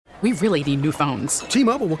We really need new phones.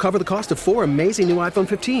 T-Mobile will cover the cost of 4 amazing new iPhone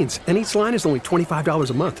 15s, and each line is only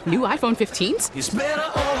 $25 a month. New iPhone 15s? It's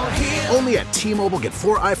better over here. Only at T-Mobile, get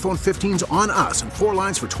 4 iPhone 15s on us and 4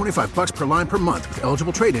 lines for $25 per line per month with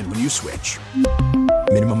eligible trade-in when you switch.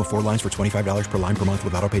 Minimum of 4 lines for $25 per line per month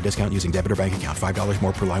with autopay discount using debit or bank account. $5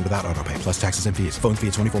 more per line without autopay, plus taxes and fees. Phone fee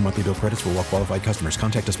at 24 monthly bill credits for well-qualified customers.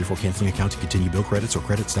 Contact us before canceling account to continue bill credits or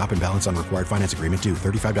credit stop and balance on required finance agreement due.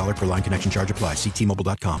 $35 per line connection charge applies. See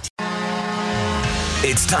T-Mobile.com.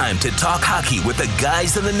 It's time to talk hockey with the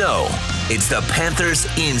guys in the know. It's the Panthers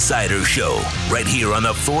Insider Show, right here on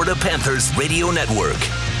the Florida Panthers Radio Network.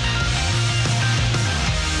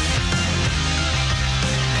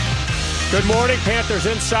 Good morning. Panthers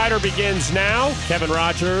Insider begins now. Kevin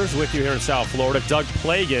Rogers with you here in South Florida. Doug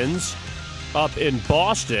Plagans up in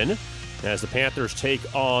Boston as the Panthers take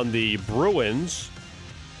on the Bruins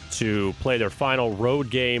to play their final road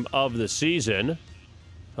game of the season.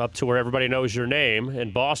 Up to where everybody knows your name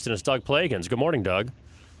in Boston is Doug Plagans. Good morning, Doug.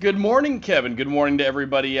 Good morning, Kevin. Good morning to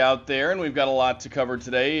everybody out there. And we've got a lot to cover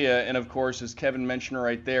today. And, of course, as Kevin mentioned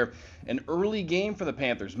right there, an early game for the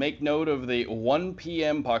Panthers. Make note of the 1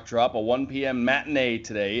 p.m. puck drop, a 1 p.m. matinee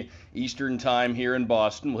today, Eastern time here in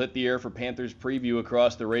Boston. We'll hit the air for Panthers preview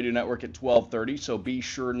across the radio network at 12:30, so be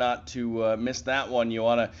sure not to miss that one. You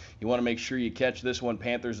wanna make sure you catch this one.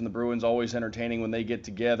 Panthers and the Bruins, always entertaining when they get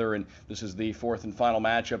together, and this is the fourth and final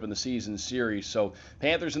matchup in the season series. So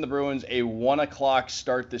Panthers and the Bruins, a 1 o'clock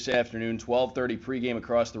start this afternoon, 12:30 pregame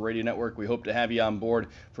across the radio network. We hope to have you on board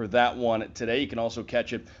for that one today. You can also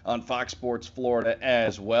catch it on Fox Sports Florida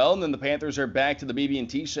as well. And then the Panthers are back to the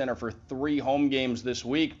BB&T Center for 3 home games this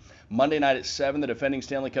week. Monday night at 7, the defending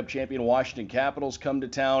Stanley Cup champion Washington Capitals come to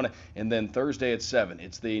town. And then Thursday at 7,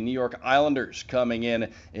 it's the New York Islanders coming in.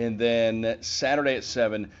 And then Saturday at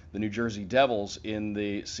 7, the New Jersey Devils in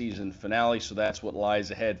the season finale. So that's what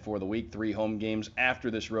lies ahead for the week. 3 home games after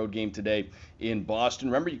this road game today in Boston.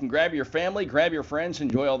 Remember, you can grab your family, grab your friends,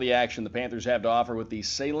 enjoy all the action the Panthers have to offer with the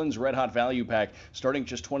Salen's Red Hot Value Pack. Starting at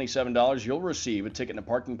just $27, you'll receive a ticket and a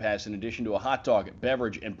parking pass in addition to a hot dog,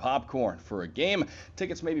 beverage, and popcorn for a game.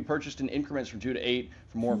 Tickets may be purchased in increments from 2 to 8.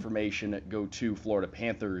 For more information, go to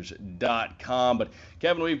FloridaPanthers.com. But,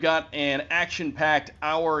 Kevin, we've got an action-packed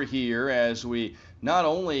hour here as we not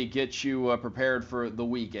only get you prepared for the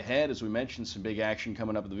week ahead, as we mentioned, some big action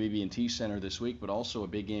coming up at the BB&T Center this week, but also a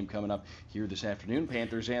big game coming up here this afternoon.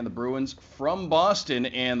 Panthers and the Bruins from Boston,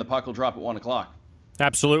 and the puck will drop at 1 o'clock.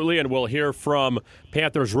 Absolutely, and we'll hear from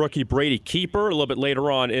Panthers rookie Brady Keeper a little bit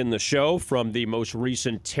later on in the show from the most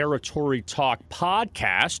recent Territory Talk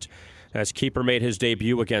podcast, as Keeper made his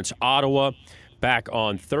debut against Ottawa back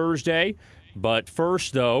on Thursday. But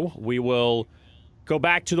first, though, we will go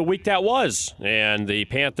back to the week that was, and the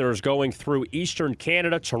Panthers going through Eastern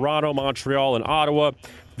Canada, Toronto, Montreal, and Ottawa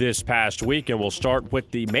this past week. And we'll start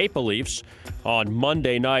with the Maple Leafs on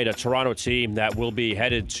Monday night, a Toronto team that will be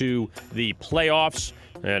headed to the playoffs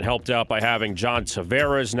and helped out by having John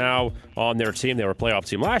Tavares now on their team. They were a playoff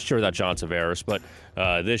team last year without John Tavares, but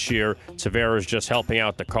this year Tavares just helping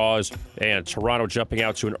out the cause, and Toronto jumping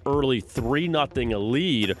out to an early 3-0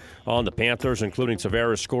 lead on the Panthers, including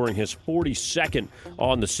Tavares scoring his 42nd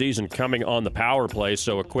on the season coming on the power play,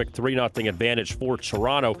 so a quick 3-0 advantage for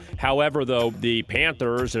Toronto. However, though, the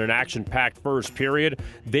Panthers in an action-packed first period,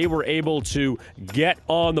 they were able to get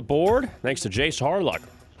on the board thanks to Jace Harlock.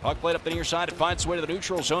 Puck played up the near side. It finds its way to the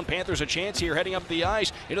neutral zone. Panthers a chance here heading up the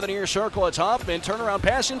ice. Into the near circle. It's Hoffman. Turnaround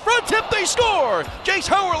pass in front. Tip. They score. Jace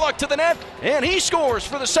Harlock to the net. And he scores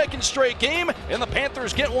for the second straight game. And the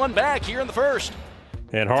Panthers get one back here in the first.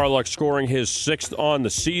 And Harlock scoring his 6th on the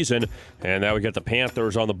season. And that would get the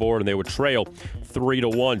Panthers on the board, and they would trail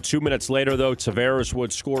 3-1. 2 minutes later, though, Tavares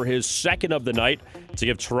would score his 2nd of the night to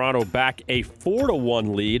give Toronto back a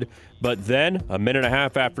 4-1 lead. But then, a minute and a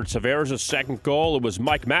half after Tavares' 2nd goal, it was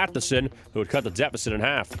Mike Matheson who would cut the deficit in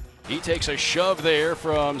half. He takes a shove there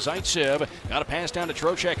from Zaitsev. Got a pass down to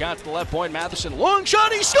Trocheck out to the left point. Matheson, long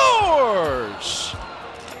shot, he scores!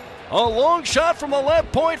 A long shot from the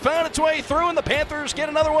left point found its way through, and the Panthers get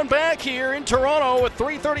another one back here in Toronto with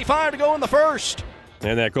 3:35 to go in the first.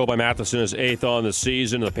 And that goal by Matheson is 8th on the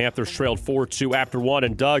season. The Panthers trailed 4-2 after one.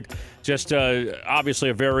 And Doug, just obviously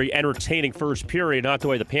a very entertaining first period, not the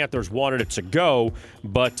way the Panthers wanted it to go,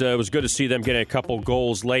 but it was good to see them getting a couple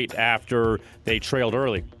goals late after they trailed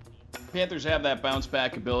early. Panthers have that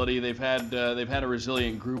bounce-back ability. They've had a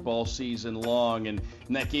resilient group all season long, and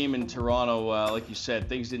in that game in Toronto, like you said,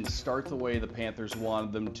 things didn't start the way the Panthers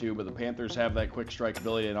wanted them to, but the Panthers have that quick strike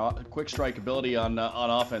ability on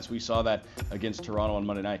offense. We saw that against Toronto on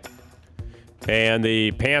Monday night. And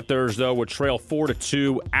the Panthers, though, would trail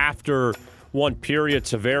 4-2 after one period.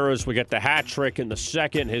 Tavares would get the hat trick in the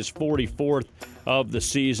second, his 44th of the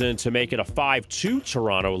season, to make it a 5-2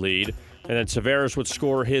 Toronto lead. And then Tavares would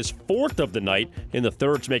score his 4th of the night in the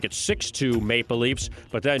third to make it 6-2 Maple Leafs.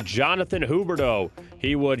 But then Jonathan Huberdeau,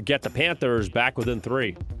 he would get the Panthers back within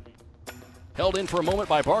 3. Held in for a moment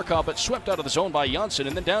by Barkov, but swept out of the zone by Janssen.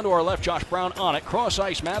 And then down to our left, Josh Brown on it. Cross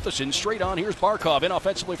ice, Matheson. Straight on, here's Barkov. In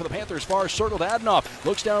offensively for the Panthers, far circled Adinoff.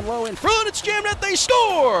 Looks down low in front, it's jammed net, they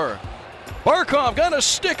score! Barkov got a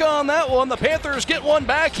stick on that one. The Panthers get one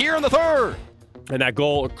back here in the third. And that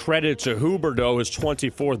goal credited to Huberdeau, his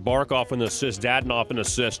 24th. Barkov an assist, Dadonov an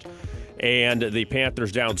assist. And the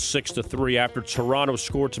Panthers down 6-3 after Toronto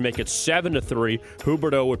scored to make it 7-3.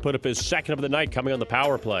 Huberdeau would put up his second of the night coming on the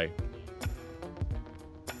power play.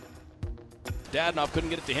 Dadonov couldn't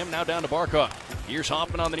get it to him, now down to Barkov. Here's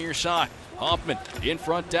Hoffman on the near side. Hoffman in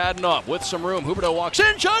front, Dadonov with some room. Huberdeau walks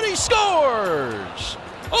in, Johnny scores!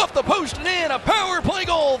 Off the post and in, a power play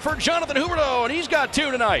goal for Jonathan Huberdeau, and he's got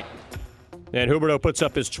 2 tonight. And Huberdeau puts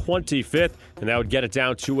up his 25th, and that would get it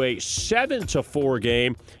down to a 7-4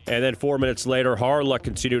 game. And then 4 minutes later, Hawryluk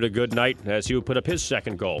continued a good night as he would put up his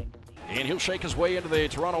second goal. And he'll shake his way into the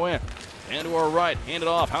Toronto end. And to our right, hand it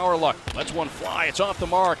off, Hawryluk lets one fly, it's off the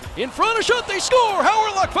mark. In front, a shot, they score!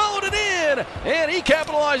 Hawryluk followed it in, and he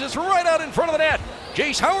capitalizes right out in front of the net.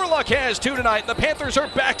 Jace Hawryluk has 2 tonight, and the Panthers are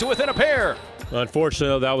back to within a pair.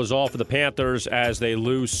 Unfortunately, that was all for the Panthers as they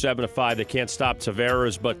lose 7-5. They can't stop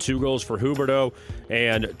Tavares, but 2 goals for Huberdeau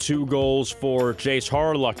and 2 goals for Jace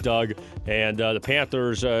Hawryluk, Doug. And the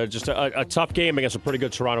Panthers, just a tough game against a pretty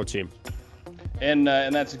good Toronto team. And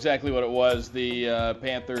that's exactly what it was. The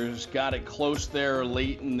Panthers got it close there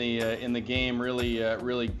late in the game.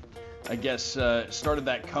 Really, I guess, started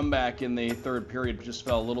that comeback in the third period, but just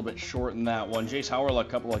fell a little bit short in that one. Jace Hawryluk, a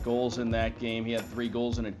couple of goals in that game. He had 3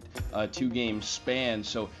 goals in a 2-game span,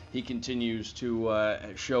 so he continues to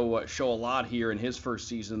show a lot here in his first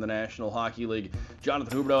season in the National Hockey League.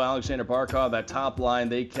 Jonathan Huberdeau, Alexander Barkov, that top line,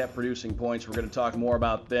 they kept producing points. We're going to talk more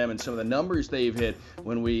about them and some of the numbers they've hit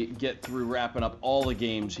when we get through wrapping up all the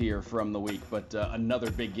games here from the week, but another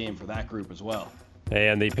big game for that group as well.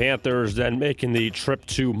 And the Panthers then making the trip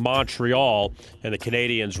to Montreal, and the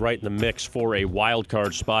Canadiens right in the mix for a wild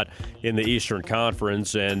card spot in the Eastern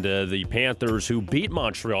Conference. And the Panthers, who beat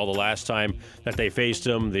Montreal the last time that they faced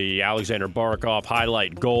them, the Alexander Barkov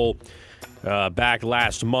highlight goal back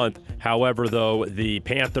last month. However, though, the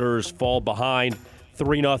Panthers fall behind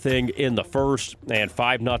 3-0 in the first and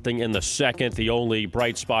 5-0 in the second. The only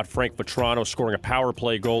bright spot, Frank Vatrano scoring a power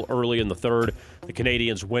play goal early in the third. The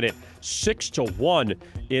Canadiens win it 6-1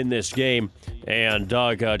 in this game. And,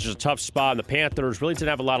 Doug, just a tough spot. And the Panthers really didn't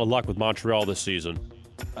have a lot of luck with Montreal this season.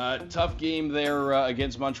 Tough game there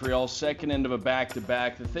against Montreal, second end of a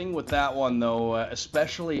back-to-back. The thing with that one, though,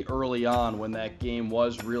 especially early on when that game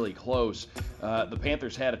was really close, the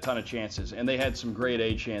Panthers had a ton of chances, and they had some grade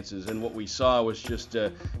A chances. And what we saw was just,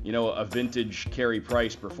 a vintage Carey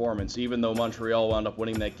Price performance. Even though Montreal wound up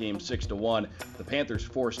winning that game 6-1, the Panthers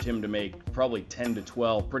forced him to make probably 10 to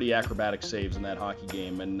 12 pretty acrobatic saves in that hockey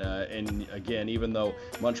game. And again, even though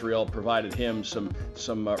Montreal provided him some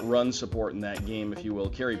run support in that game, if you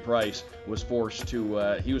will, Carey Price was forced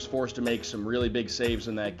to make some really big saves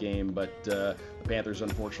in that game, but the Panthers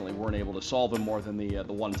unfortunately weren't able to solve him more than the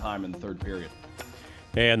one time in the third period.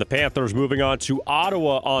 And the Panthers moving on to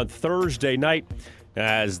Ottawa on Thursday night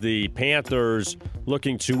as the Panthers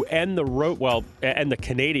looking to end the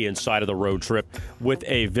Canadian side of the road trip with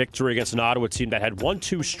a victory against an Ottawa team that had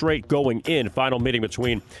 1-2 straight going in. Final meeting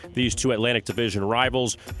between these two Atlantic Division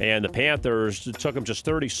rivals, and the Panthers, it took them just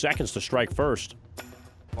 30 seconds to strike first.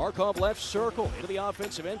 Barkov left circle into the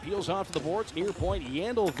offensive end, peels off to the boards, near point,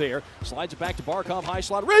 Yandel there, slides it back to Barkov, high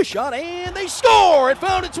slot, wrist shot, and they score! It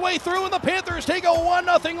found its way through, and the Panthers take a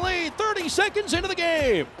 1-0 lead, 30 seconds into the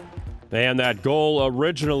game. And that goal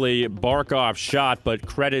originally Barkov shot, but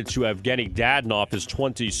credit to Evgeny Dadonov, his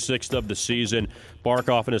 26th of the season.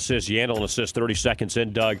 Barkov an assist, Yandel an assist, 30 seconds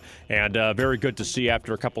in, Doug. And very good to see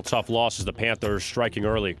after a couple tough losses, the Panthers striking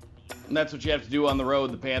early. And that's what you have to do on the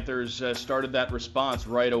road. The Panthers started that response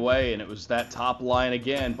right away, and it was that top line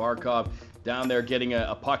again. Barkov down there getting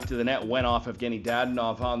a puck to the net, went off Evgeny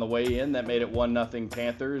Dadonov on the way in. That made it 1-0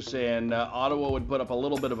 Panthers, and Ottawa would put up a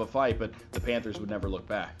little bit of a fight, but the Panthers would never look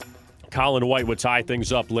back. Colin White would tie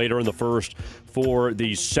things up later in the first for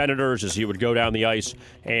the Senators as he would go down the ice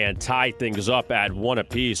and tie things up at 1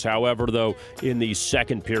 apiece. However, though, in the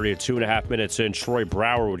second period, 2.5 minutes in, Troy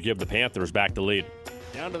Brouwer would give the Panthers back the lead.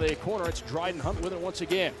 Down to the corner, it's Dryden Hunt with it once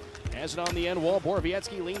again. Has it on the end wall.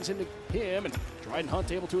 Borowiecki leans into him, and Dryden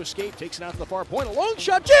Hunt able to escape, takes it out to the far point. A long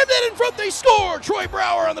shot, jammed in front, they score! Troy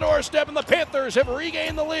Brouwer on the doorstep, and the Panthers have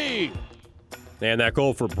regained the lead. And that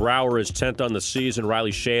goal for Brouwer is 10th on the season.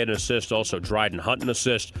 Riley Shea an assist, also Dryden Hunt an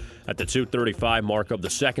assist at the 2:35 mark of the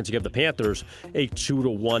second to give the Panthers a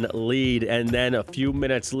 2-1 lead. And then a few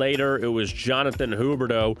minutes later, it was Jonathan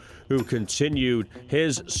Huberdeau who continued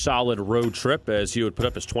his solid road trip as he would put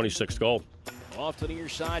up his 26th goal. Off to the near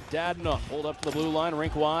side, Dadna pulled up to the blue line,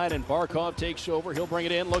 rink wide, and Barkov takes over. He'll bring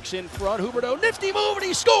it in, looks in front. Huberdeau, nifty move, and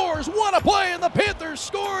he scores! What a play, and the Panthers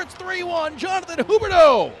score. It's 3-1. Jonathan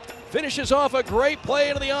Huberdeau finishes off a great play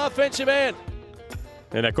into the offensive end.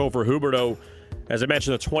 And that goal for Huberdeau, as I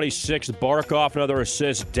mentioned, the 26th. Barkov, another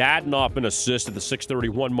assist. Dadnoff, an assist at the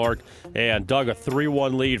 6:31 mark. And dug a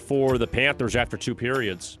 3-1 lead for the Panthers after 2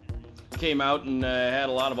 periods. Came out and had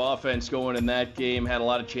a lot of offense going in that game, had a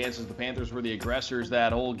lot of chances. The Panthers were the aggressors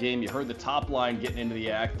that whole game. You heard the top line getting into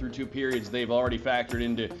the act. Through 2 periods, they've already factored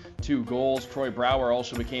into 2 goals. Troy Brouwer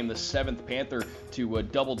also became the 7th Panther to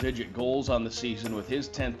double-digit goals on the season with his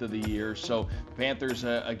 10th of the year. So the Panthers,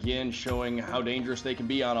 again, showing how dangerous they can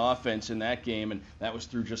be on offense in that game, and that was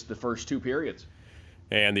through just the first 2 periods.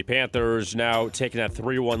 And the Panthers now taking that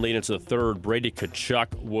 3-1 lead into the third. Brady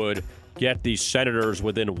Tkachuk would get the Senators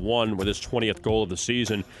within 1 with his 20th goal of the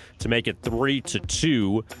season to make it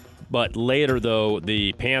 3-2. But later, though,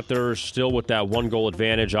 the Panthers still with that 1-goal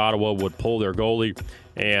advantage. Ottawa would pull their goalie,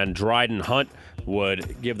 and Dryden Hunt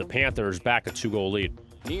would give the Panthers back a 2-goal lead.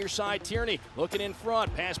 Near side, Tierney looking in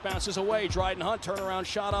front. Pass bounces away. Dryden Hunt, turnaround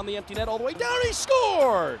shot on the empty net all the way down. He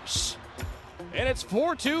scores! And it's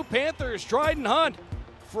 4-2 Panthers. Dryden Hunt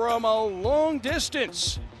from a long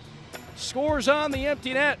distance scores on the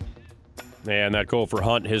empty net. And that goal for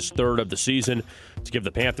Hunt, his 3rd of the season, to give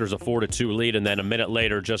the Panthers a 4-2 lead. And then a minute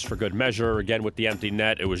later, just for good measure, again with the empty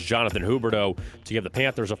net, it was Jonathan Huberdeau to give the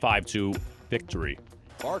Panthers a 5-2 victory.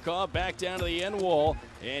 Barkov back down to the end wall,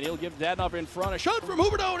 and he'll give Dadnoff in front. A shot from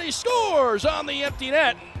Huberdeau, and he scores on the empty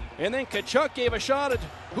net. And then Tkachuk gave a shot at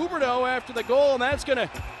Huberdeau after the goal, and that's going to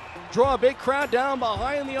draw a big crowd down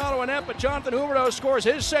behind the Ottawa net. But Jonathan Huberdeau scores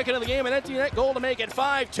his 2nd of the game, an empty net goal to make it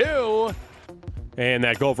 5-2. And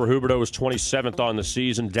that goal for Huberdeau was 27th on the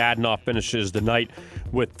season. Dadnoff finishes the night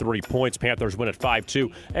with 3 points. Panthers win at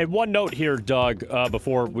 5-2. And one note here, Doug,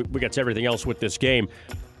 before we get to everything else with this game.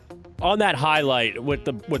 On that highlight with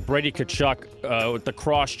Brady Tkachuk, with the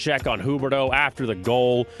cross-check on Huberdeau after the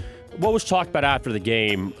goal, what was talked about after the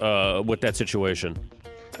game with that situation?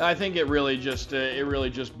 I think it really just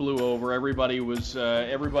blew over. Everybody was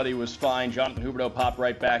fine. Jonathan Huberdeau popped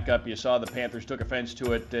right back up. You saw the Panthers took offense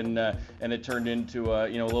to it, and it turned into a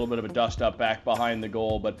little bit of a dust up back behind the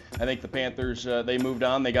goal. But I think the Panthers they moved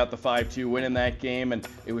on. They got the 5-2 win in that game, and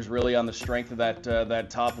it was really on the strength of that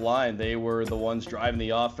top line. They were the ones driving the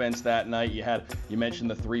offense that night. You mentioned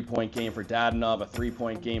the 3-point game for Dadonov, a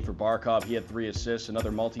 3-point game for Barkov. He had 3 assists.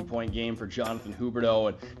 Another multi-point game for Jonathan Huberdeau.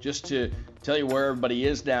 And just to tell you where everybody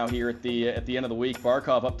is now here at the end of the week,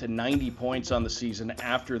 Barkov up to 90 points on the season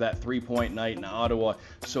after that 3-point night in Ottawa.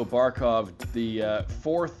 So Barkov, the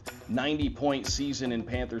 4th 90-point season in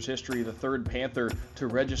Panthers history, the 3rd Panther to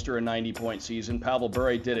register a 90-point season. Pavel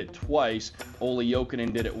Bure did it twice, Olli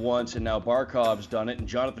Jokinen did it once, and now Barkov's done it. And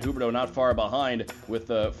Jonathan Huberdeau not far behind with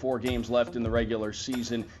 4 games left in the regular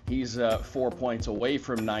season. He's 4 points away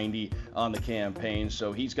from 90 on the campaign,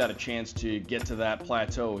 so he's got a chance to get to that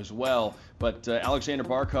plateau as well. But Alexander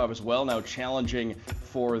Barkov as well now challenging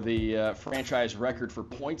for the franchise record for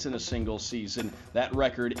points in a single season. That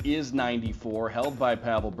record is 94, held by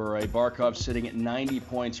Pavel Bure. Barkov sitting at 90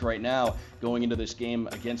 points right now going into this game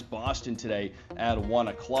against Boston today at 1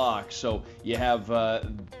 o'clock. So you have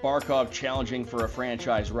Barkov challenging for a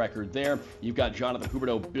franchise record there. You've got Jonathan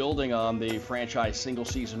Huberdeau building on the franchise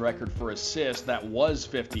single-season record for assists. That was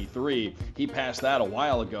 53. He passed that a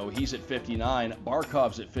while ago. He's at 59.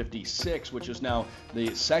 Barkov's at 56, which is now the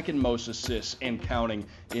 2nd most assists and counting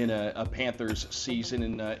in a Panthers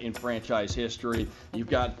season in franchise history. You've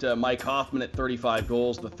got Mike Hoffman at 35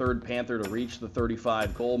 goals, the 3rd Panther to reach the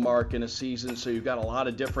 35-goal mark in a season. So you've got a lot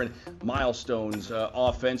of different milestones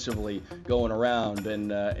offensively going around,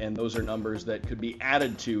 and those are numbers that could be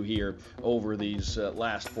added to here over these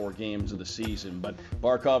last 4 games of the season. But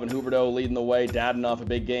Barkov and Huberdeau leading the way. Dadonov, a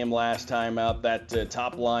big game last time out. That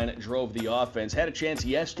top line drove the offense. Had a chance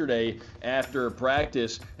yesterday after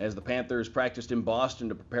practice as the Panthers practiced in Boston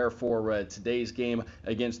to prepare for today's game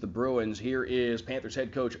against the Bruins. Here is Panthers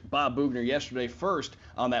head coach Bob Boughner yesterday, first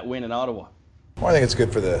on that win in Ottawa. Well, I think it's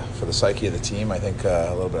good for the psyche of the team. I think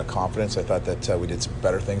a little bit of confidence. I thought that we did some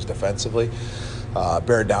better things defensively.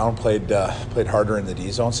 bear down, played harder in the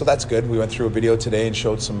D zone, so that's good. We went through a video today and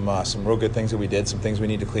showed some real good things that we did, some things we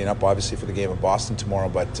need to clean up, obviously, for the game in Boston tomorrow.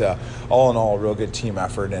 But all in all, a real good team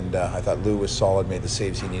effort, and I thought Lou was solid, made the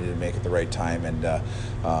saves he needed to make at the right time, and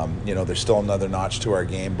there's still another notch to our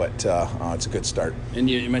game, but it's a good start. And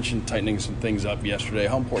you mentioned tightening some things up yesterday.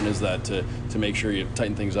 How important is that to make sure you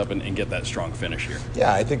tighten things up and get that strong finish here?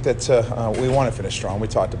 Yeah, I think that we want to finish strong. We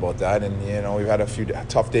talked about that, and we've had a few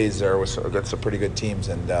tough days there against some pretty good teams,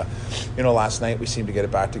 and last night we seemed to get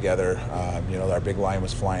it back together. Our big line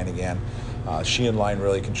was flying again. Sheehan line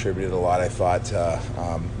really contributed a lot, I thought.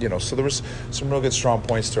 So there was some real good strong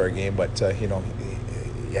points to our game, but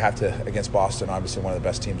you have to, against Boston, obviously one of the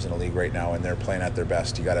best teams in the league right now, and they're playing at their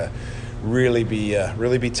best. You got to really be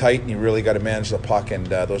tight, and you really got to manage the puck, and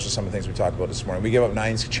those are some of the things we talked about this morning. We gave up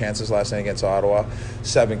 9 chances last night against Ottawa.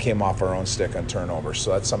 7 came off our own stick on turnovers,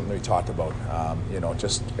 so that's something we talked about.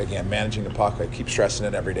 Just again managing the puck. I keep stressing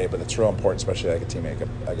it every day, but it's real important, especially like a teammate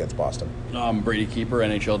against Boston. Brady Keeper,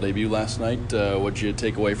 NHL debut last night. What'd you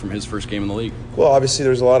take away from his first game in the league? Well, obviously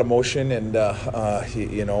there's a lot of motion and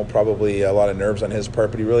probably a lot of nerves on his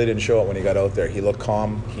part, but he really didn't show it when he got out there. He looked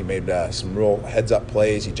calm. He made some real heads-up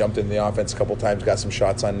plays. He jumped into the offense a couple times, got some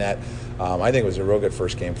shots on net. I think it was a real good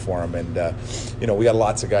first game for him, and we got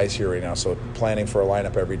lots of guys here right now, so planning for a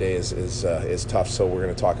lineup every day is tough. So we're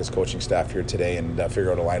going to talk as coaching staff here today and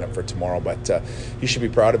figure out a lineup for tomorrow. But he should be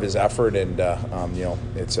proud of his effort, and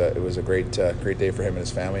it was a great day for him and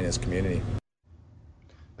his family and his community.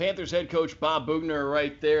 Panthers head coach Bob Boughner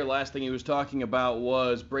right there. Last thing he was talking about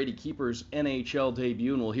was Brady Keeper's NHL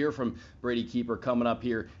debut, and we'll hear from Brady Keeper coming up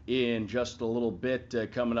here in just a little bit,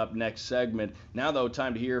 coming up next segment. Now, though,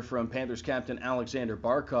 time to hear from Panthers captain Alexander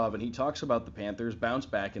Barkov, and he talks about the Panthers' bounce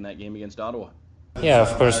back in that game against Ottawa. Yeah, of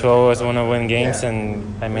course, we always want to win games,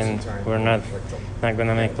 and we're not going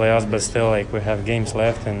to make playoffs, but still, we have games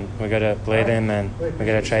left, and we got to play them, and we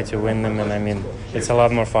got to try to win them, and it's a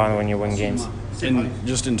lot more fun when you win games. And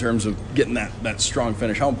just in terms of getting that strong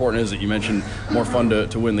finish, how important is it? You mentioned more fun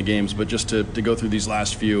to win the games, but just to go through these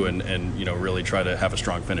last few and really try to have a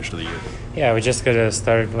strong finish to the year. Yeah, we just got to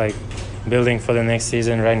start building for the next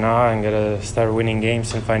season right now, and got to start winning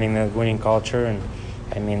games and finding that winning culture. And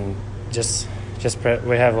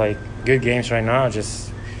we have good games right now.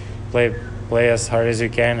 Just play as hard as you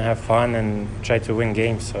can, have fun, and try to win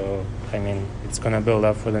games. So it's gonna build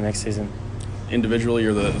up for the next season. Individually,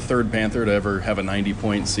 you're the third Panther to ever have a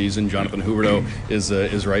 90-point season. Jonathan Huberdeau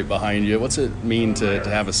is right behind you. What's it mean to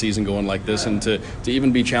have a season going like this, and to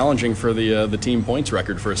even be challenging for the team points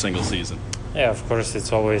record for a single season? Yeah, of course,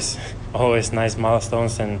 it's always nice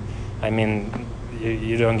milestones, and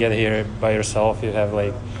you don't get here by yourself. You have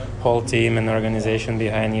whole team and organization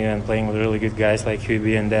behind you, and playing with really good guys like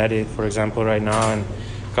Hubie and Daddy, for example, right now, and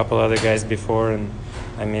a couple other guys before. And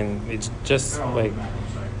it's just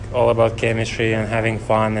all about chemistry and having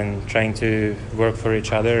fun and trying to work for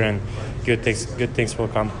each other, and good things will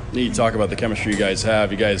come. You talk about the chemistry you guys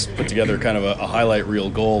have. You guys put together kind of a highlight reel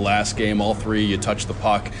goal last game. All three, you touched the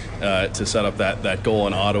puck to set up that goal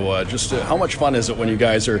in Ottawa. Just how much fun is it when you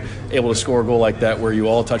guys are able to score a goal like that, where you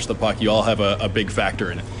all touch the puck, you all have a big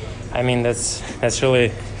factor in it? That's really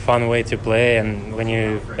fun way to play, and when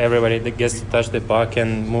everybody that gets to touch the puck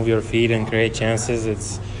and move your feet and create chances,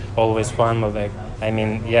 it's always fun. But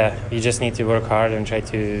you just need to work hard and try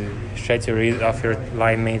to read off your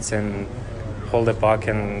line mates and hold the puck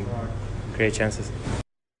and create chances.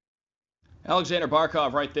 Alexander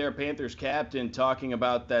Barkov right there, Panthers captain, talking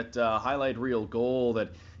about that highlight reel goal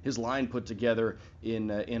that his line put together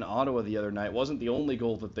in Ottawa the other night. Wasn't the only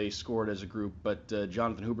goal that they scored as a group, but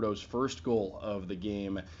Jonathan Huberdeau's first goal of the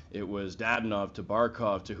game. It was Dadonov to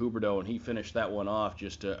Barkov to Huberdeau, and he finished that one off.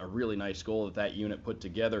 Just a really nice goal that unit put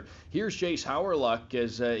together. Here's Jayce Hawryluk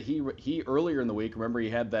as he earlier in the week, remember he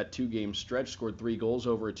had that 2-game stretch, scored 3 goals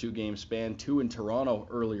over a 2-game span, 2 in Toronto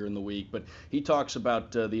earlier in the week, but he talks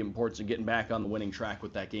about the importance of getting back on the winning track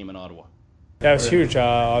with that game in Ottawa. Yeah, it was huge.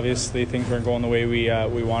 Obviously, things weren't going the way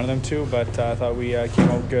we wanted them to, but I thought we came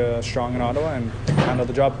out strong in Ottawa and handled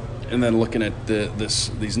the job. And then looking at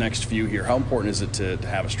these next few here, how important is it to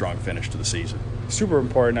have a strong finish to the season? Super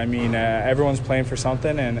important. Everyone's playing for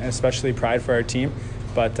something, and especially pride for our team.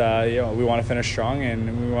 But we want to finish strong,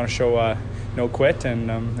 and we want to show no quit,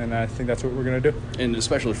 and I think that's what we're going to do. And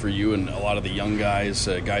especially for you and a lot of the young guys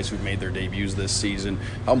who've made their debuts this season,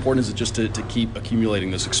 how important is it just to keep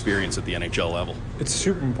accumulating this experience at the NHL level? It's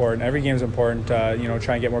super important. Every game's important. Try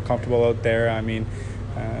and get more comfortable out there.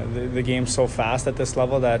 the game's so fast at this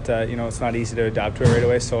level that it's not easy to adapt to it right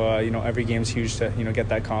away. So every game's huge to get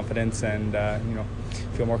that confidence and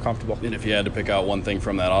feel more comfortable. And if you had to pick out one thing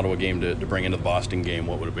from that Ottawa game to bring into the Boston game,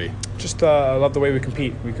 what would it be? Just I love the way we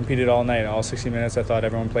compete. We competed all night, all 60 minutes. I thought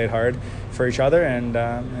everyone played hard for each other, and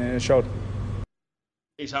it showed.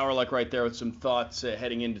 Chase Hawryluk right there with some thoughts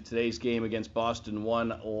heading into today's game against Boston.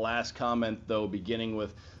 One last comment, though, beginning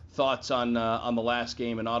with thoughts on the last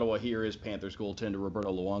game in Ottawa. Here is Panthers goaltender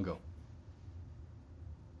Roberto Luongo.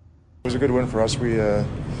 It was a good win for us. We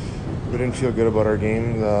didn't feel good about our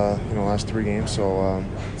game the last 3 games, so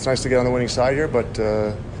it's nice to get on the winning side here, but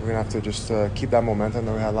we're going to have to just keep that momentum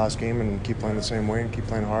that we had last game and keep playing the same way and keep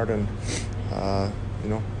playing hard and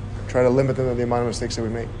try to limit the amount of mistakes that we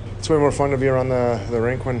make. It's way more fun to be around the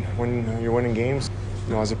rink when you're winning games.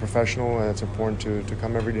 As a professional, it's important to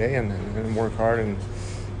come every day and work hard, and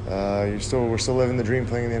we're still living the dream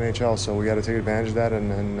playing in the NHL, so we got to take advantage of that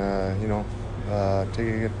and take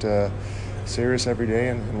it serious every day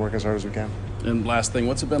and work as hard as we can. And last thing,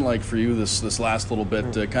 what's it been like for you this last little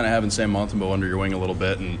bit, kind of having Sam Montembeault under your wing a little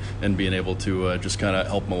bit and being able to just kind of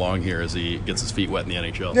help him along here as he gets his feet wet in the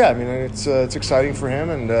NHL? Yeah, I mean, it's exciting for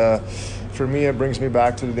him, and for me, it brings me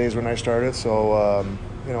back to the days when I started. So,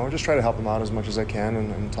 just try to help him out as much as I can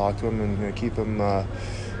and talk to him and keep him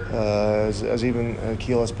as even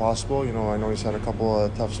keel as possible. I know he's had a couple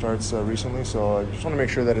of tough starts recently, so I just want to make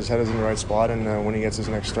sure that his head is in the right spot, and when he gets his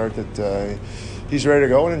next start, that he's ready to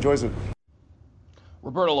go and enjoys it.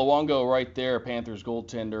 Roberto Luongo right there, Panthers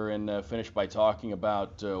goaltender, and finished by talking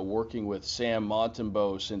about working with Sam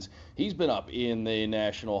Montembeault since he's been up in the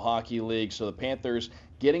National Hockey League. So the Panthers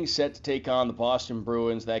getting set to take on the Boston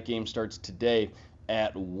Bruins. That game starts today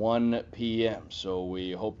at 1 p.m. So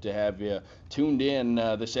we hope to have you tuned in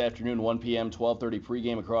this afternoon, 1 p.m., 12:30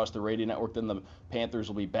 pregame across the radio network. Then the Panthers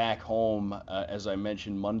will be back home, as I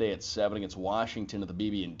mentioned, Monday at 7 against Washington at the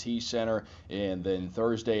BB&T Center. And then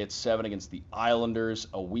Thursday at 7 against the Islanders.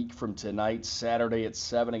 A week from tonight, Saturday at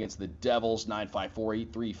 7 against the Devils.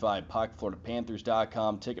 954-835-PUCK,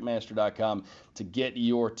 FloridaPanthers.com, Ticketmaster.com to get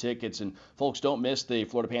your tickets. And folks, don't miss the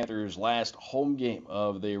Florida Panthers' last home game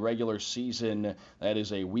of the regular season. That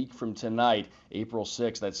is a week from tonight, April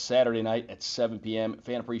 6th. That's Saturday night at 7 p.m.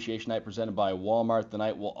 Fan Appreciation Night presented by Walmart. The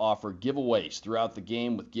night will offer giveaways throughout the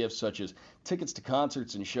game with gifts such as tickets to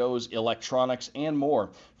concerts and shows, electronics, and more.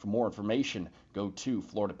 For more information, go to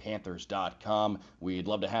FloridaPanthers.com. We'd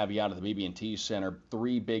love to have you out at the BB&T Center.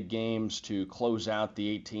 3 big games to close out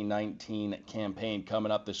the 18-19 campaign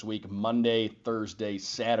coming up this week. Monday, Thursday,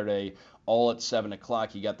 Saturday, all at 7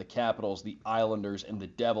 o'clock. You got the Capitals, the Islanders, and the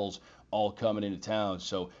Devils all coming into town.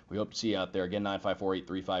 So we hope to see you out there. Again,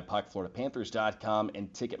 954-835-PUCK, FloridaPanthers.com,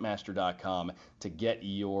 and Ticketmaster.com to get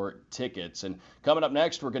your tickets. And coming up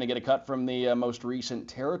next, we're going to get a cut from the most recent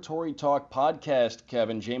Territory Talk podcast.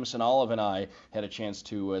 Kevin, Jameson Olive, and I had a chance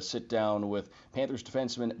to sit down with Panthers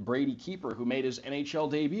defenseman Brady Keeper, who made his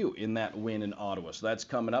NHL debut in that win in Ottawa. So that's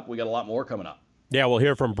coming up. We got a lot more coming up. Yeah, we'll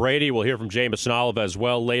hear from Brady. We'll hear from Jameson Olive as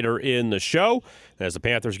well later in the show as the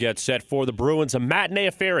Panthers get set for the Bruins. A matinee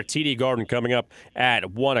affair at TD Garden coming up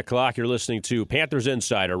at 1 o'clock. You're listening to Panthers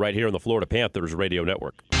Insider right here on the Florida Panthers Radio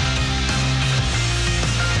Network.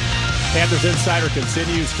 Panthers Insider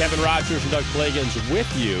continues. Kevin Rogers and Doug Plagans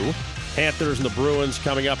with you. Panthers and the Bruins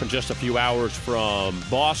coming up in just a few hours from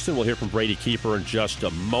Boston. We'll hear from Brady Keeper in just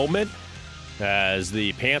a moment. As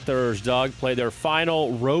the Panthers, Doug, play their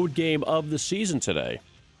final road game of the season today.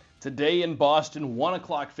 Today in Boston, 1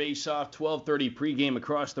 o'clock face-off, 12:30 pregame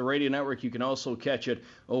across the radio network. You can also catch it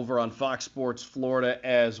over on Fox Sports Florida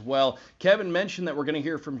as well. Kevin mentioned that we're going to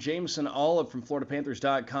hear from Jameson Olive from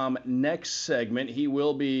FloridaPanthers.com next segment. He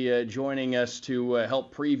will be joining us to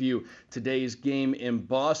help preview today's game in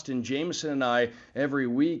Boston. Jameson and I, every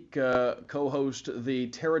week, co-host the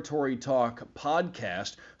Territory Talk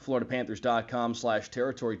podcast,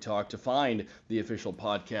 FloridaPanthers.com/Territory Talk, to find the official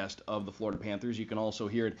podcast of the Florida Panthers. You can also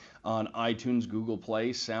hear it on iTunes, Google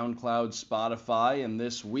Play, SoundCloud, Spotify. And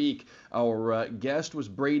this week, our guest was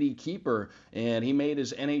Brady Keeper, and he made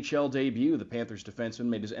his NHL debut. The Panthers defenseman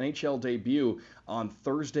made his NHL debut on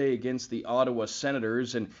Thursday against the Ottawa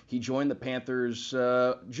Senators, and he joined the Panthers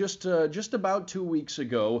just about 2 weeks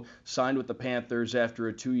ago, signed with the Panthers after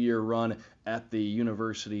a 2-year run at the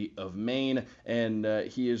University of Maine, and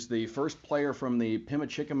he is the first player from the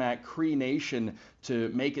Pimachikamak Cree Nation to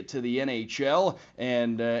make it to the NHL,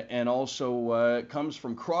 and also comes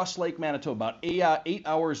from Cross Lake, Manitoba, about 8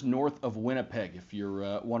 hours north of Winnipeg. If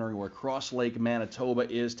you're wondering where Cross Lake,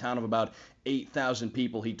 Manitoba is, town of about 8,000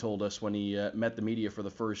 people, he told us, when he met the media for the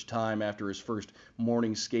first time after his first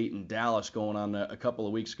morning skate in Dallas going on a couple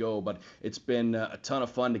of weeks ago. But it's been a ton of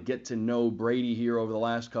fun to get to know Brady here over the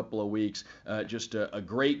last couple of weeks. Just a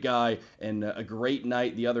great guy, and a great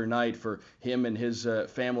night the other night for him and his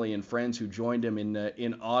family and friends who joined him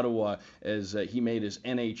in Ottawa as he made his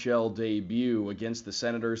NHL debut against the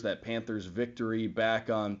Senators, that Panthers victory back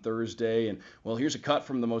on Thursday. And, well, here's a cut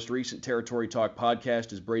from the most recent Territory Talk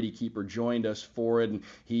podcast as Brady Keeper joined us for it. And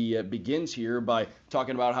he begins here by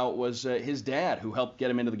talking about how it was his dad who helped get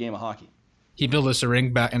him into the game of hockey. He built us a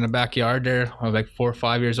rink back in the backyard there. I was like 4 or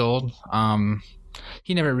 5 years old.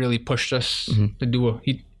 He never really pushed us to do.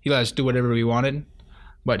 He let us do whatever we wanted,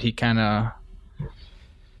 but he kind of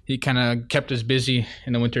kept us busy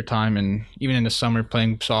in the wintertime and even in the summer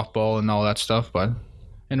playing softball and all that stuff. But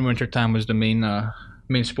in the wintertime was the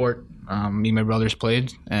main sport. Me and my brothers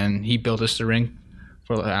played, and he built us the rink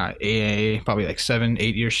for AAA, probably like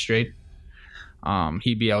 7-8 years straight.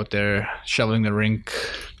 He'd be out there shoveling the rink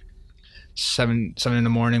 7 in the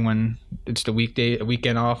morning when it's the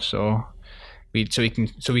weekend off, so we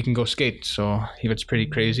can go skate. So it's pretty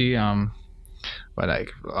crazy. But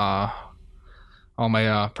like all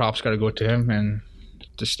my props got to go to him, and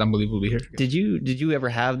just unbelievable to be here. Did you ever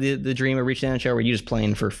have the dream of reaching the NHL, or were you just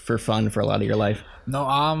playing for fun for a lot of your life?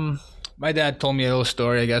 No, my dad told me a little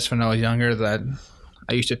story, I guess, when I was younger, that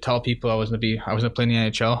I used to tell people I wasn't playing in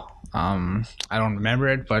the NHL. I don't remember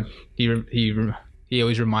it, but he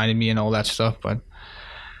always reminded me and all that stuff. But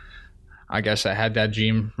I guess I had that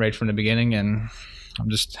dream right from the beginning, and I'm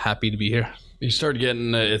just happy to be here. You started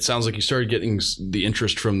getting. It sounds like you started getting the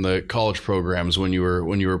interest from the college programs when you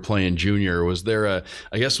were playing junior. Was there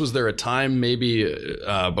a time maybe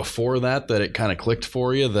before that it kind of clicked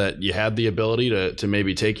for you that you had the ability to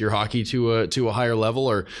maybe take your hockey to a higher level,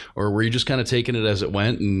 or were you just kind of taking it as it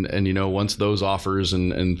went, and you know, once those offers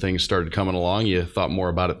and things started coming along, you thought more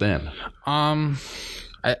about it then?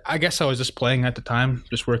 I guess I was just playing at the time,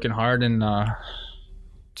 just working hard and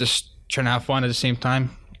just trying to have fun at the same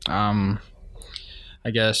time. I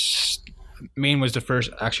guess Maine was the first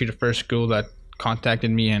school that contacted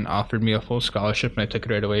me and offered me a full scholarship, and I took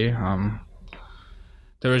it right away.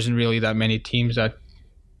 There wasn't really that many teams that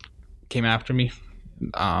came after me,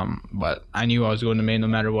 but I knew I was going to Maine no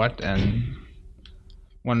matter what, and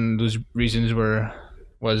one of those reasons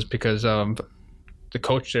was because the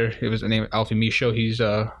coach there, it was named Alfie Michaud. He's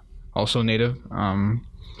also native,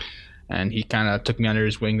 and he kind of took me under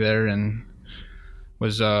his wing there, and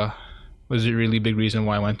was a really big reason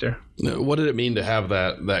why I went there. What did it mean to have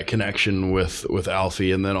that connection with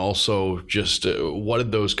Alfie, and then also just what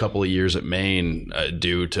did those couple of years at Maine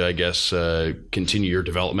do to, I guess, continue your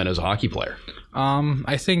development as a hockey player?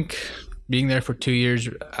 I think being there for 2 years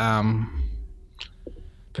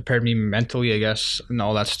prepared me mentally, I guess, and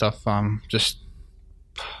all that stuff. I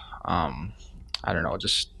don't know,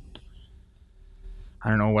 I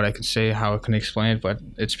don't know what I can say, how I can explain it, but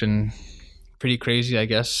it's been pretty crazy, I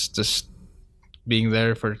guess, just being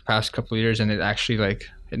there for the past couple of years, and it actually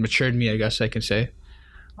it matured me, I guess I can say,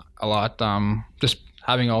 a lot. Just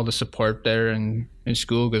having all the support there in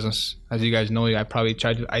school, because as you guys know, I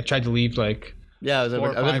tried to leave I was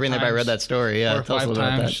reading that, I read that story. Yeah, 4 or 5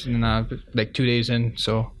 times, and 2 days in,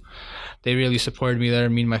 so they really supported me there,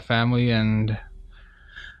 me and my family, and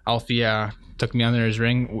Alfie took me under his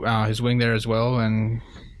wing there as well, and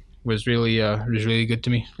was really good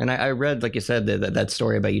to me. And I read, like you said, that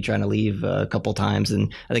story about you trying to leave a couple times,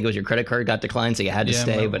 and I think it was your credit card got declined, so you had to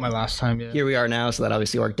stay. My last time, yeah. Here we are now, so that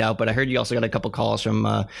obviously worked out. But I heard you also got a couple calls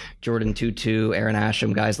from Jordan Tutu, Aaron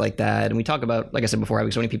Asham, guys like that. And we talk about, like I said before,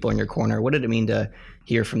 having so many people in your corner. What did it mean to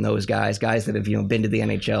hear from those guys that have been to the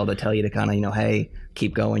NHL, to tell you to kind of hey,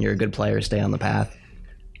 keep going, you're a good player, stay on the path?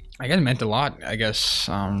 I guess it meant a lot, I guess.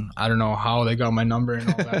 I don't know how they got my number and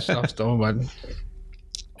all that stuff, though, but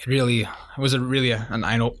it was an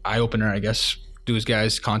eye-opener, I guess, those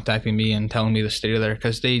guys contacting me and telling me to stay there,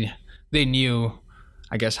 because they knew,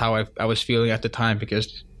 I guess, how I was feeling at the time,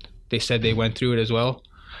 because they said they went through it as well.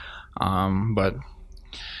 But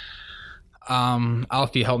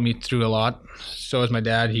Alfie helped me through a lot. So is my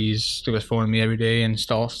dad. He was phoning me every day and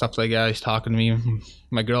stuff like that. He's talking to me.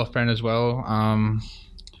 My girlfriend as well.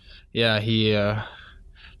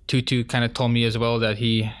 Tutu kind of told me as well that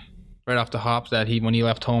right off the hop, that when he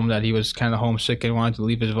left home, that he was kind of homesick and wanted to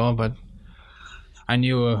leave as well. But I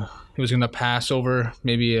knew it was going to pass over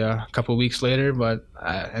maybe a couple of weeks later, but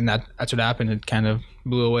that's what happened. It kind of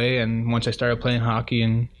blew away, and once I started playing hockey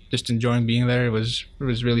and just enjoying being there, it was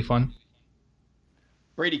really fun.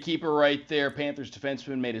 Brady Keeper right there. Panthers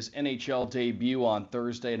defenseman made his NHL debut on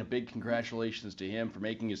Thursday, and a big congratulations to him for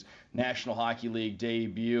making his National Hockey League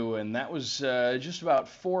debut. And that was just about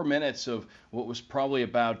 4 minutes of what was probably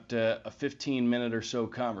about a 15-minute or so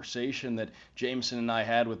conversation that Jameson and I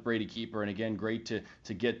had with Brady Keeper. And again, great to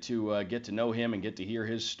get to know him and get to hear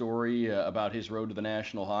his story about his road to the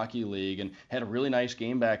National Hockey League. And had a really nice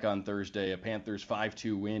game back on Thursday, a Panthers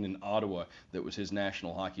 5-2 win in Ottawa. That was his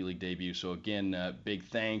National Hockey League debut. So again, big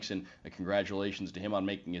thanks and congratulations to him on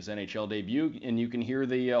making his NHL debut. And you can hear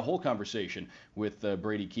the whole conversation with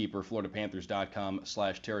Brady Keeper,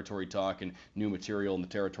 FloridaPanthers.com/Territory Talk, and new material in the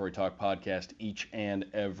Territory Talk podcast each and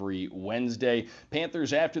every Wednesday.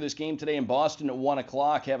 Panthers, after this game today in Boston at 1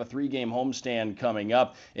 o'clock, have a 3-game homestand coming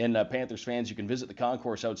up. And Panthers fans, you can visit the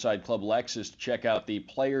concourse outside Club Lexus to check out the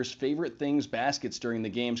players' favorite things baskets during the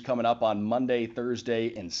games coming up on Monday,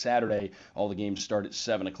 Thursday, and Saturday. All the games start at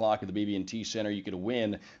 7 o'clock at the BB&T Center. You can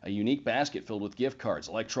win a unique basket filled with gift cards,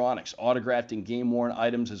 electronics, autographed and game-worn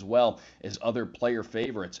items, as well as other player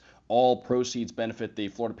favorites. All proceeds benefit the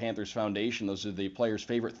Florida Panthers Foundation. Those are the players'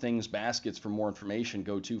 favorite things baskets. For more information,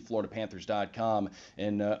 go to FloridaPanthers.com.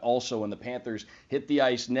 And also, when the Panthers hit the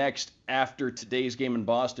ice next after today's game in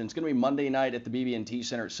Boston, it's going to be Monday night at the BB&T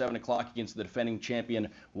Center at 7 o'clock against the defending champion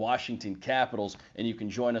Washington Capitals. And you can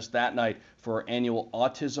join us that night for our annual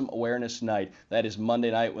Autism Awareness Night. That is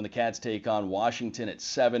Monday night when the Cats take on Washington at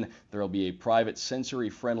 7. There will be a private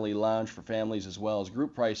sensory-friendly lounge for families, as well as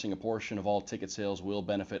group pricing. A portion of all ticket sales will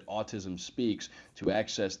benefit Autism Speaks. To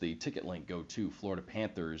access the ticket link, go to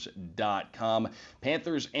FloridaPanthers.com.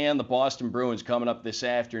 Panthers and the Boston Bruins coming up this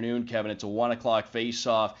afternoon, Kevin. It's a 1 o'clock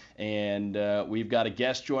face-off, and we've got a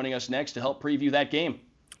guest joining us next to help preview that game.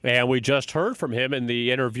 And we just heard from him in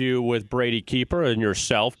the interview with Brady Keeper and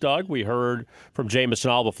yourself, Doug. We heard from Jameson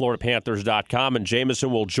Alba, FloridaPanthers.com, and Jameson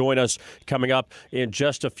will join us coming up in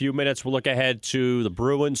just a few minutes. We'll look ahead to the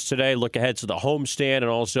Bruins today, look ahead to the homestand, and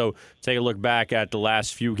also take a look back at the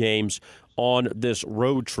last few games on this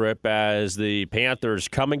road trip as the Panthers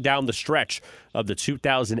coming down the stretch of the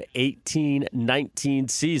 2018-19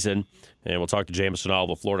 season. And we'll talk to Jameson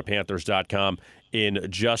Alba, FloridaPanthers.com, in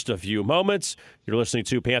just a few moments. You're listening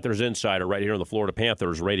to Panthers Insider right here on the Florida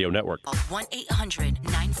Panthers Radio Network.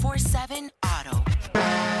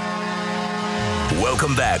 1-800-947-AUTO.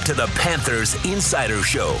 Welcome back to the Panthers Insider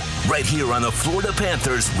Show right here on the Florida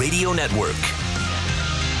Panthers Radio Network.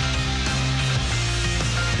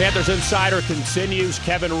 Panthers Insider continues.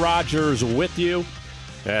 Kevin Rogers with you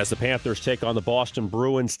as the Panthers take on the Boston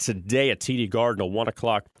Bruins today at TD Garden, a 1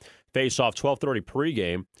 o'clock face-off, 12:30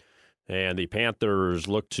 pregame. And the Panthers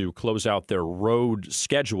look to close out their road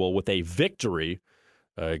schedule with a victory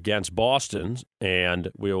against Boston. And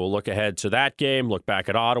we will look ahead to that game, look back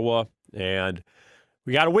at Ottawa, and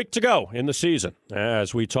we got a week to go in the season.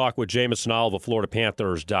 As we talk with Jameson Alba,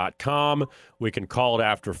 FloridaPanthers.com, we can call it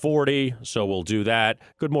after 40, so we'll do that.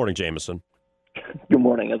 Good morning, Jameson. Good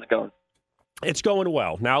morning. How's it going? It's going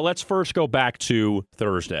well. Now, let's first go back to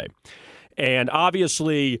Thursday. And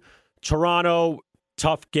obviously, Toronto,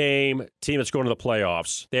 tough game, team that's going to the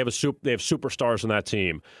playoffs. They have superstars on that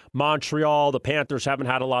team. Montreal, the Panthers haven't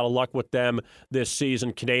had a lot of luck with them this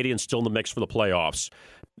season. Canadiens still in the mix for the playoffs.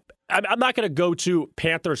 I'm not going to go to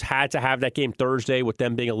Panthers had to have that game Thursday with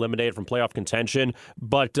them being eliminated from playoff contention,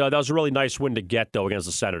 but that was a really nice win to get, though, against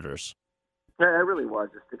the Senators. Yeah, it really was,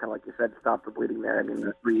 just to kind of, like you said, stop the bleeding there. I mean,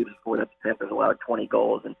 the 3 before that, the Panthers allowed 20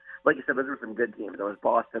 goals. And like you said, those were some good teams. That was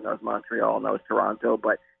Boston, that was Montreal, and that was Toronto.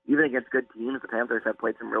 But even against good teams, the Panthers have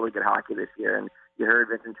played some really good hockey this year. And you heard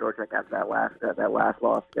Vincent Trocheck after that last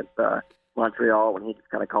loss against Montreal when he just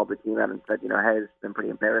kind of called the team out and said, hey, it's been pretty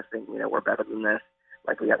embarrassing. We're better than this.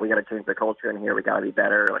 Like, we got to change the culture in here. We got to be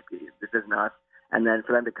better. Like, this isn't us. And then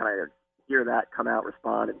for them to kind of hear that, come out,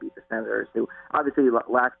 respond, and beat the Senators, who obviously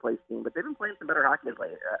last place team, but they've been playing some better hockey as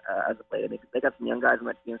of late. I mean, they got some young guys on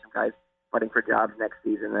that team, some guys fighting for jobs next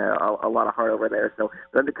season. A lot of heart over there. So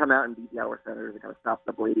for them to come out and beat the Ottawa Senators and kind of stop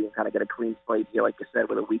the bleeding and kind of get a clean slate here, like you said,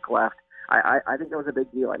 with a week left, I think that was a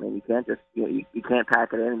big deal. I mean, you can't just you can't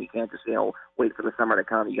pack it in, and you can't just wait for the summer to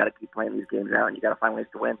come. You got to keep playing these games out, and you got to find ways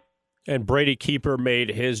to win. And Brady Keeper made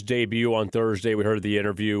his debut on Thursday. We heard the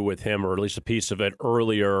interview with him, or at least a piece of it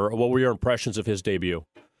earlier. What were your impressions of his debut?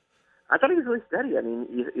 I thought he was really steady. I mean,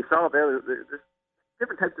 you saw there's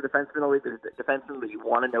different types of defensemen in the league. There's defensemen that you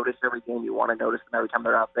want to notice every game. You want to notice them every time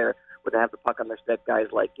they're out there when they have the puck on their stick. Guys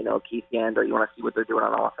like, Keith Yandel, you want to see what they're doing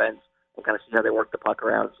on offense. and kind of see how they work the puck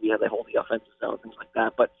around, see how they hold the offensive zone, things like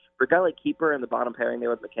that. But for a guy like Keeper and the bottom pairing there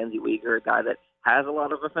with Mackenzie Weegar, a guy that has a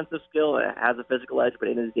lot of offensive skill, has a physical edge, but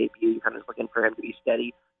in his debut, you're kind of looking for him to be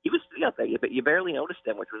steady. He was steady out there, but you barely noticed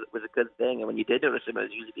him, which was a good thing. And when you did notice him, it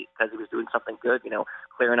was usually because he was doing something good,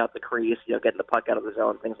 clearing out the crease, getting the puck out of the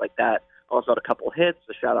zone, things like that. Also had a couple hits,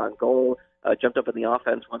 a shot on goal, jumped up in the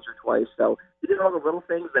offense once or twice. So he did all the little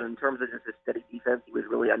things that in terms of just his steady defense, he was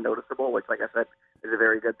really unnoticeable, which, like I said, is a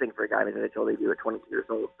very good thing for a guy in the NHL debut at 22 years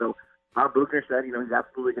old. So Bob Boughner said, he's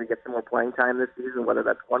absolutely going to get some more playing time this season, whether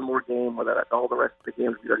that's one more game, whether that's all the rest of the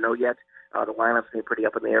games, we don't know yet. The lineup's going to be pretty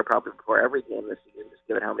up in the air probably before every game this season, just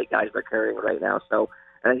given how many guys they're carrying right now. So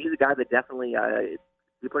I think he's a guy that definitely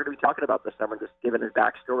people are going to be talking about this summer, just given his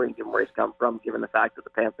backstory, given where he's come from, given the fact that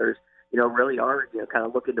the Panthers, really are, kind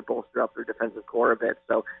of looking to bolster up their defensive core a bit.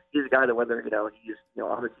 So he's a guy that whether, he's,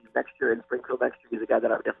 on the team next year in Springfield next year, he's a guy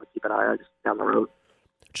that I would definitely keep an eye on just down the road.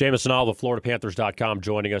 Jamison Alva, FloridaPanthers.com,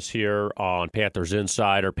 joining us here on Panthers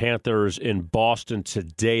Insider. Panthers in Boston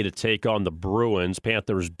today to take on the Bruins.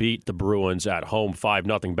 Panthers beat the Bruins at home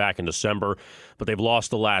 5-0 back in December, but they've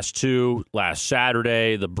lost the last two. Last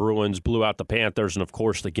Saturday, the Bruins blew out the Panthers, and, of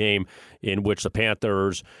course, the game in which the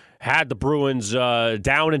Panthers had the Bruins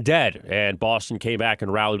down and dead, and Boston came back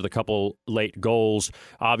and rallied with a couple late goals.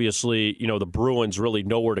 Obviously, the Bruins really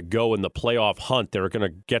nowhere to go in the playoff hunt. They're going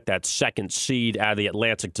to get that second seed out of the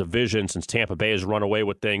Atlantic Division since Tampa Bay has run away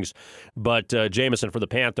with things. But, Jamison, for the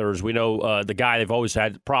Panthers, we know the guy they've always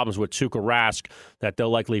had problems with, Tuukka Rask, that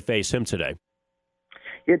they'll likely face him today.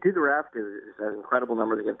 Yeah, Tuukka Rask has incredible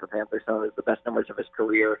numbers against the Panthers. Some of the best numbers of his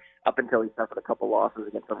career up until he suffered a couple losses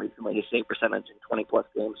against them recently. His save percentage in 20-plus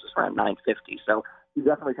games was around .950. So he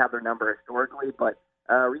definitely had their number historically. But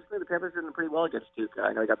recently the Panthers did pretty well against Tuukka.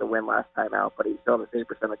 I know he got the win last time out, but he still had the save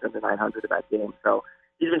percentage under 900 in that game. So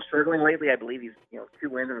he's been struggling lately. I believe he's 2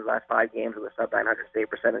 wins in his last 5 games with a sub-900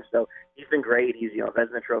 save percentage. So he's been great. He's a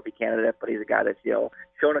Vezina Trophy candidate, but he's a guy that's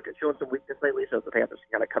showing some weakness lately. So if the Panthers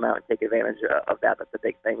can kind of come out and take advantage of that, that's a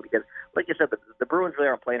big thing. Because like you said, the Bruins really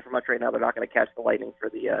aren't playing for much right now. They're not going to catch the Lightning for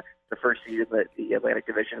the first seed in the Atlantic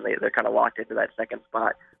Division. They're kind of locked into that second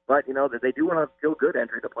spot. But they do want to feel good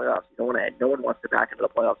entering the playoffs. No one wants to back into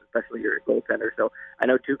the playoffs, especially your goaltender. So I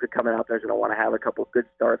know Tuukka coming out there is going to want to have a couple of good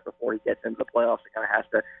starts before he gets into the playoffs. He kind of has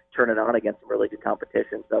to turn it on against some really good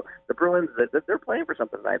competition. So the Bruins, they're playing for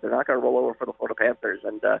something tonight. They're not going to roll over for the Florida Panthers.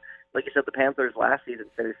 And like you said, the Panthers last season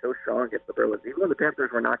finished so strong against the Bruins. Even though the Panthers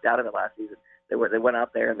were knocked out of it last season, they went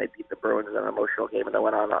out there and they beat the Bruins in an emotional game, and they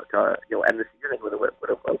went on to end the season with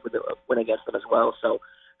a win against them as well. So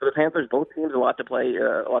for the Panthers, both teams a lot to play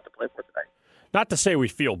for tonight. Not to say we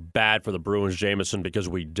feel bad for the Bruins, Jamison, because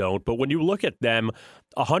we don't, but when you look at them,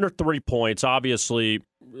 103 points, obviously,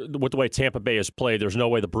 with the way Tampa Bay has played, there's no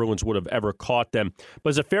way the Bruins would have ever caught them.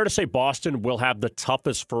 But is it fair to say Boston will have the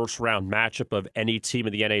toughest first-round matchup of any team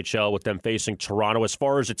in the NHL with them facing Toronto as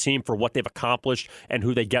far as a team for what they've accomplished and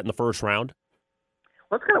who they get in the first round?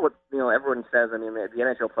 Well, that's kind of what everyone says. I mean, the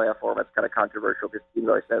NHL playoff format's kind of controversial because teams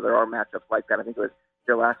always say there are matchups like that. I think it was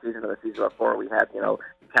the last season or the season before we had, the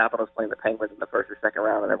Capitals playing the Penguins in the first or second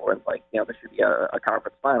round, and everyone's like, there should be a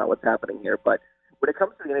conference final. What's happening here? But when it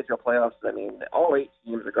comes to the NHL playoffs, I mean, all 8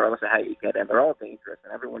 teams, regardless of how you get in, they're all dangerous,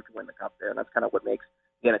 and everyone can win the cup there, and that's kind of what makes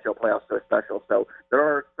the NHL playoffs so special. So there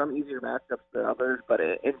are some easier matchups than others, but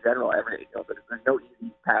in general, there's no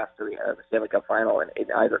easy path to the Stanley Cup final in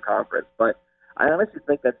either conference. But I honestly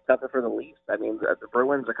think that's tougher for the Leafs. I mean, the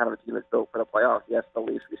Bruins are kind of a team that's built for the playoffs. Yes, the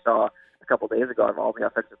Leafs we saw a couple days ago have all the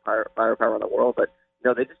offensive firepower in the world, but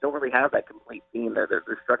they just don't really have that complete team. They're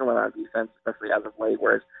struggling on defense, especially as of late.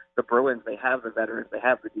 Whereas the Bruins, they have the veterans, they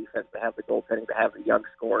have the defense, they have the goaltending, they have the young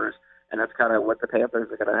scorers, and that's kind of what the Panthers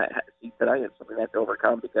are going to see tonight. It's something they have to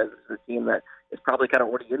overcome because it's a team that is probably kind of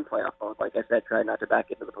already in playoff mode. Like I said, trying not to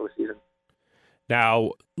back into the postseason.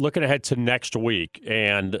 Now, looking ahead to next week,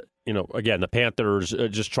 and again, the Panthers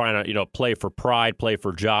just trying to play for pride, play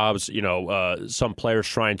for jobs. Some players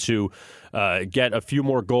trying to get a few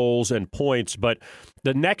more goals and points. But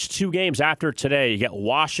the next 2 games after today, you get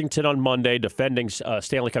Washington on Monday, defending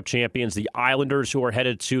Stanley Cup champions, the Islanders, who are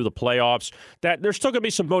headed to the playoffs. That there's still going to be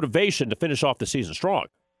some motivation to finish off the season strong.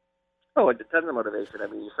 Oh, a ton of motivation. I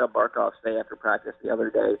mean, you saw Barkov say after practice the other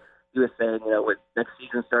day. He was saying, when next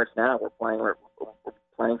season starts now, we're planning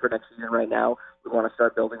for next season right now. We want to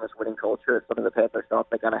start building this winning culture. It's something the Panthers thought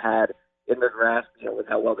they kind of had in their grasp, with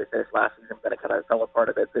how well they finished last season, but it kind of fell apart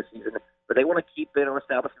a bit this season. But they want to keep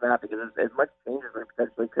establishing that because as much change as there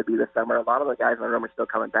potentially could be this summer, a lot of the guys in the room are still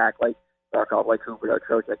coming back, like Barkov, like Huberdeau,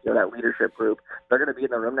 Trocheck, that leadership group. They're going to be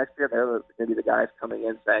in the room next year. They're going to be the guys coming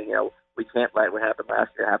in saying, we can't let what happened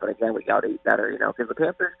last year happen again. We got to eat better, because the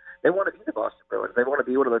Panthers, they want to be the Boston Bruins. They want to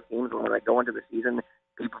be one of those teams when they go into the season,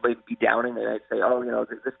 people may be doubting. They might say, oh,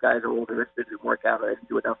 this guy's older, this didn't work out, I didn't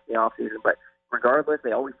do enough in the offseason. But regardless,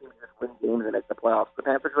 they always seem to just win games and make the playoffs. The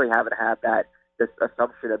Panthers really haven't had this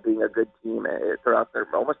assumption of being a good team throughout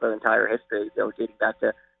almost their entire history, dating back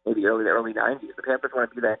to maybe the early 90s. The Panthers want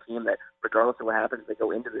to be that team that, regardless of what happens, they go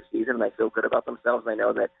into the season and they feel good about themselves. They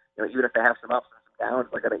know that even if they have some ups and some downs,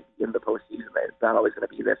 they're going to be in the postseason. It's not always going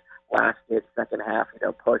to be this last-hit, second-half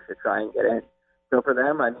push to try and get in. So for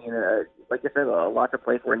them, I mean, like I said, a lot to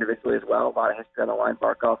play for individually as well. A lot of history on the line.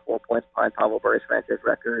 Barkov, 4 points behind Pavel Bure's franchise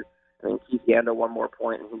record. I mean, Keith Yandel, 1 more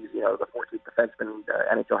point, and he's, the 14th defenseman in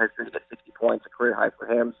NHL history to get 60 points, a career high for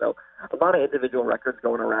him. So a lot of individual records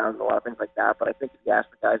going around, a lot of things like that. But I think if you ask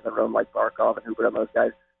the guys in the room like Barkov and Hubert and those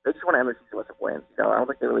guys, they just want to end the season with some wins. I don't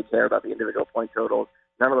think they really care about the individual point totals.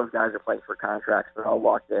 None of those guys are playing for contracts. They're all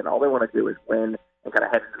locked in. All they want to do is win and kind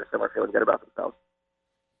of head into the summer feeling good about themselves.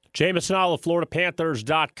 Jameson Olive,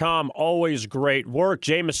 FloridaPanthers.com. Always great work.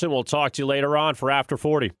 Jameson, we'll talk to you later on for After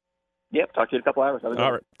 40. Yep, talk to you in a couple hours.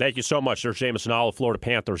 All right. Thank you so much. There's Jameson Olive,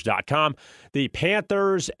 FloridaPanthers.com. The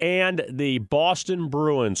Panthers and the Boston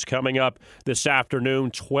Bruins coming up this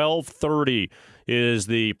afternoon. 12:30 is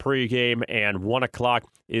the pregame, and 1 o'clock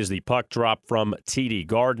is the puck drop from TD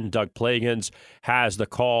Garden. Doug Plagans has the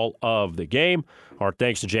call of the game. Our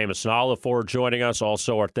thanks to Jameson Olive for joining us.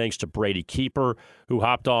 Also, our thanks to Brady Keeper, who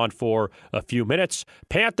hopped on for a few minutes.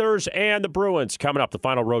 Panthers and the Bruins coming up, the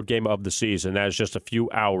final road game of the season. That is just a few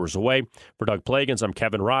hours away. For Doug Plagans, I'm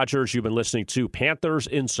Kevin Rogers. You've been listening to Panthers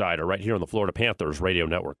Insider right here on the Florida Panthers Radio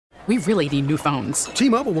Network. We really need new phones.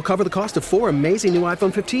 T-Mobile will cover the cost of 4 amazing new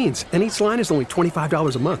iPhone 15s, and each line is only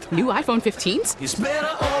 $25 a month. New iPhone 15s? It's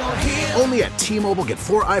better over here. Only at T-Mobile, get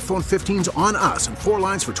 4 iPhone 15s on us and 4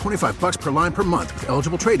 lines for $25 per line per month with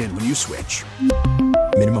eligible trade-in when you switch.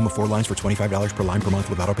 Minimum of 4 lines for $25 per line per month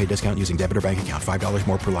with autopay discount using debit or bank account. $5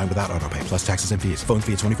 more per line without autopay, plus taxes and fees. Phone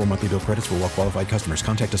fee at 24 monthly bill credits for well-qualified customers.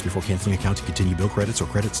 Contact us before canceling account to continue bill credits or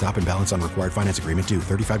credit stop and balance on required finance agreement due.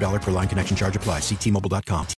 $35 per line connection charge applies. See T-Mobile.com.